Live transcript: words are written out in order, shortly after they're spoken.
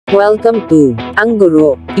Welcome to Ang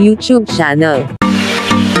Guro YouTube channel.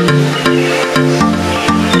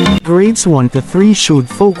 Grades 1 to 3 should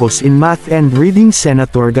focus in math and reading.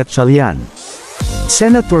 Senator Gatchalian.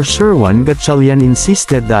 Senator Sherwan Gatchalian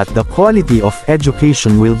insisted that the quality of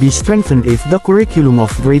education will be strengthened if the curriculum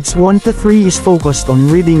of grades 1 to 3 is focused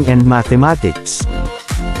on reading and mathematics.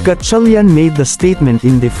 Gatchalian made the statement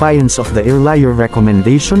in defiance of the earlier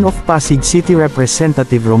recommendation of Pasig City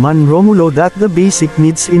Representative Roman Romulo that the basic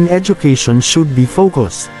needs in education should be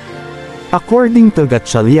focused. According to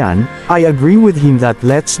Gatchalian, I agree with him that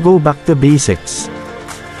let's go back to basics.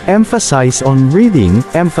 Emphasize on reading,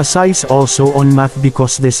 emphasize also on math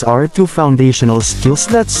because these are two foundational skills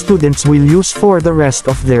that students will use for the rest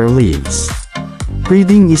of their lives.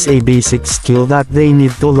 Reading is a basic skill that they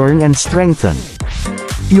need to learn and strengthen.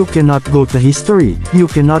 You cannot go to history, you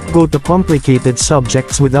cannot go to complicated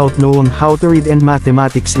subjects without knowing how to read, and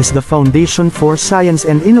mathematics is the foundation for science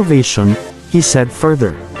and innovation, he said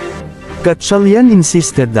further. Gatchalian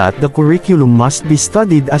insisted that the curriculum must be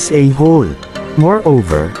studied as a whole.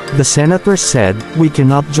 Moreover, the senator said, we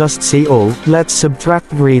cannot just say oh, let's subtract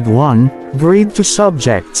grade 1, grade 2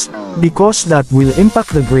 subjects, because that will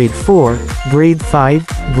impact the grade 4, grade 5,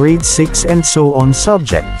 grade 6 and so on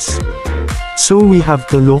subjects. So we have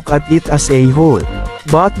to look at it as a whole.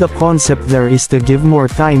 But the concept there is to give more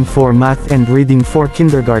time for math and reading for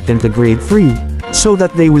kindergarten to grade 3, so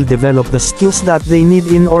that they will develop the skills that they need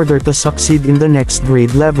in order to succeed in the next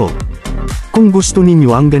grade level. Kung gusto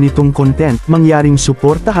ninyo ang ganitong content, mangyaring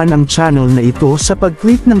suportahan ang channel na ito sa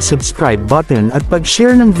pag-click ng subscribe button at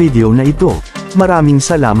pag-share ng video na ito. Maraming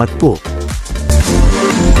salamat po.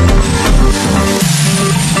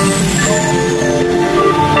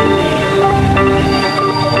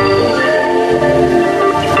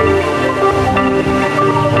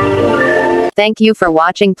 Thank you for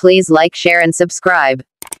watching. Please like, share and subscribe.